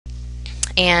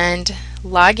and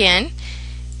log in.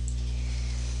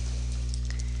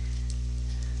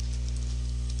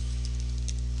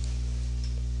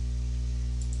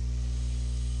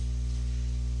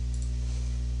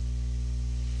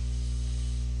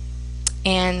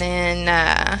 And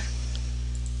then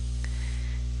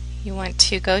you want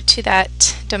to go to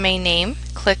that domain name,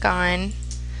 click on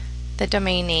the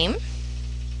domain name,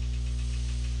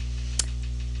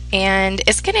 and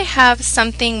it's going to have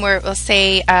something where it will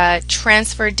say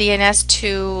transfer DNS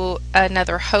to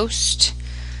another host,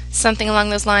 something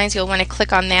along those lines. You'll want to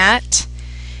click on that.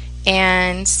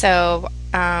 And so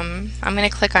I'm going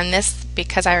to click on this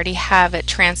because I already have it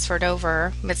transferred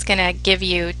over. It's going to give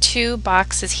you two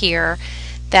boxes here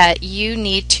that you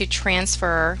need to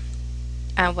transfer.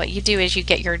 What you do is you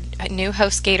get your new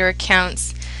HostGator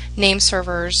accounts, name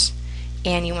servers,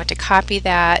 and you want to copy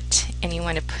that, and you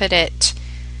want to put it,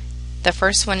 the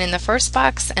first one in the first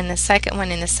box and the second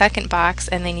one in the second box,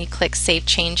 and then you click Save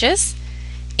Changes.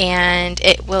 And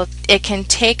it can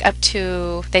take up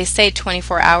to, they say,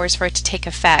 24 hours for it to take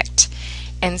effect.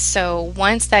 And so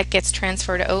once that gets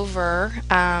transferred over,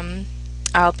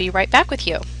 I'll be right back with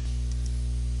you.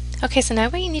 Okay, so now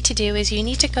what you need to do is you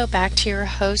need to go back to your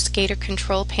HostGator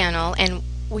control panel, and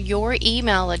your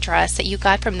email address that you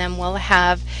got from them will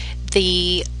have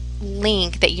the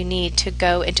link that you need to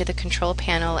go into the control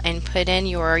panel and put in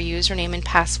your username and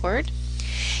password.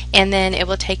 And then it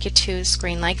will take you to a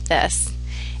screen like this.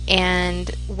 And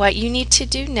what you need to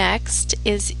do next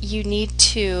is you need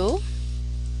to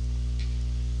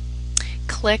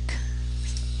click,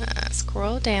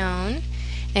 scroll down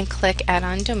and click Add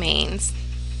on Domains.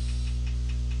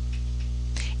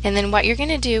 And then what you're going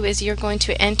to do is you're going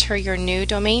to enter your new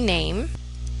domain name.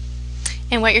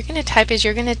 And what you're going to type is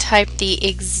you're going to type the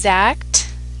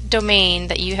exact domain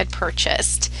that you had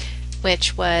purchased,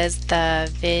 which was the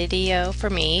video,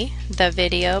 for me,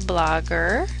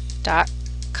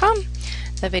 thevideoblogger.com.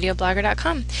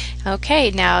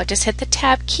 Okay, now just hit the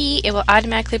tab key. It will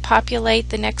automatically populate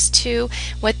the next two.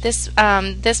 What this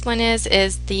one is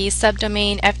the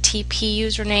subdomain FTP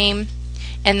username,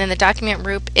 and then the document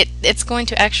root. It's going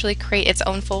to actually create its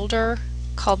own folder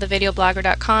called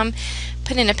thevideoblogger.com.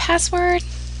 Put in a password,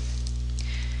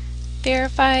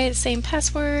 verify the same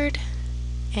password,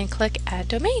 and click Add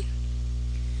Domain.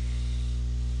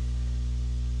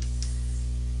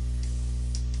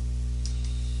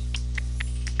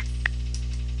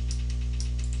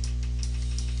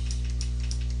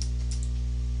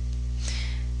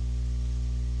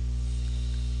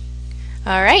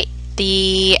 Alright,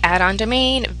 the add-on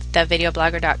domain,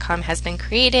 thevideoblogger.com, has been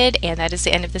created, and that is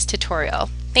the end of this tutorial.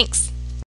 Thanks.